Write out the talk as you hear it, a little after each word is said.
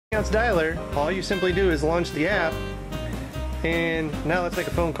Hangouts Dialer, all you simply do is launch the app, and now let's make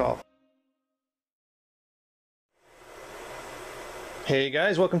a phone call. Hey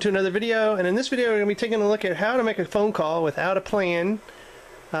guys, welcome to another video, and in this video we're going to be taking a look at how to make a phone call without a plan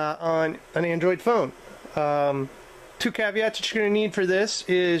on an Android phone. Two caveats that you're going to need for this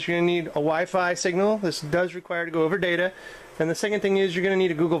is you're going to need a Wi-Fi signal. This does require to go over data. And the second thing is you're going to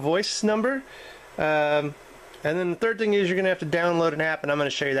need a Google Voice number. And then the third thing is you're going to have to download an app, and I'm going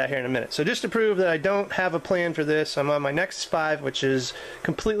to show you that here in a minute. So just to prove that I don't have a plan for this, I'm on my Nexus 5, which is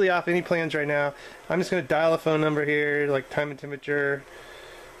completely off any plans right now. I'm just going to dial a phone number here, like time and temperature,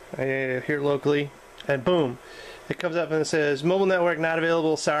 here locally, and boom. It comes up and it says, mobile network not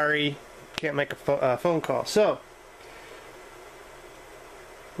available, sorry, can't make a phone call. So,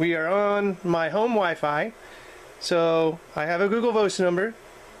 we are on my home Wi-Fi, so I have a Google Voice number.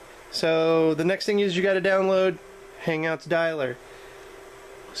 So the next thing is you got to download Hangouts Dialer.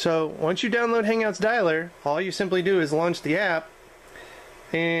 So once you download Hangouts Dialer, all you simply do is launch the app,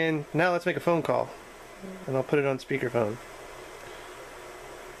 and now let's make a phone call. And I'll put it on speakerphone.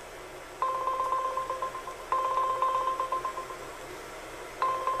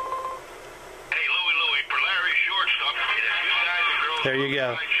 Hey, Louie, for Larry Shortstop, it is you guys and girls. There you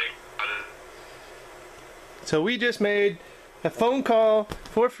go. So we just made a phone call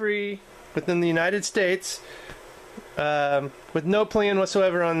for free within the United States with no plan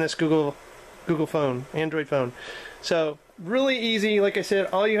whatsoever on this Google phone, Android phone. So really easy. Like I said,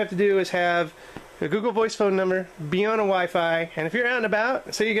 all you have to do is have a Google Voice phone number, be on a Wi-Fi, and if you're out and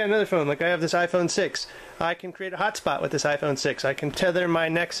about, say you got another phone, like I have this iPhone 6, I can create a hotspot with this iPhone 6. I can tether my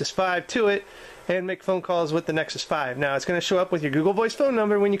Nexus 5 to it and make phone calls with the Nexus 5. Now it's going to show up with your Google Voice phone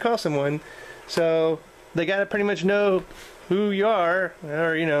number when you call someone, so they got to pretty much know who you are,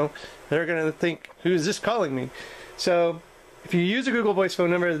 or you know, they're going to think, who's this calling me? So if you use a Google Voice phone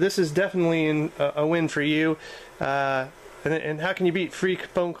number, this is definitely a win for you. And how can you beat free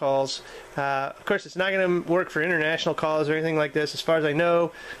phone calls? Of course, it's not going to work for international calls or anything like this. As far as I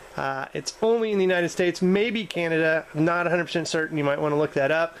know, it's only in the United States, maybe Canada. I'm not 100% certain. You might want to look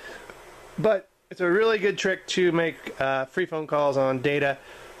that up. But it's a really good trick to make free phone calls on data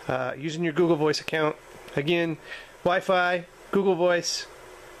using your Google Voice account. Again, Wi-Fi, Google Voice,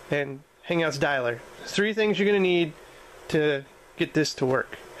 and Hangouts Dialer. Three things you're going to need to get this to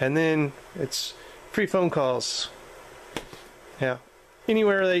work. And then it's free phone calls. Yeah,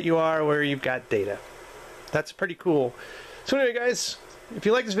 anywhere that you are where you've got data. That's pretty cool. So anyway guys, if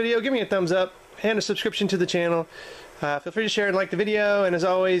you like this video, give me a thumbs up and a subscription to the channel. Feel free to share and like the video, and as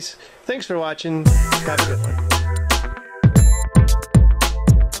always, thanks for watching. Have a good one.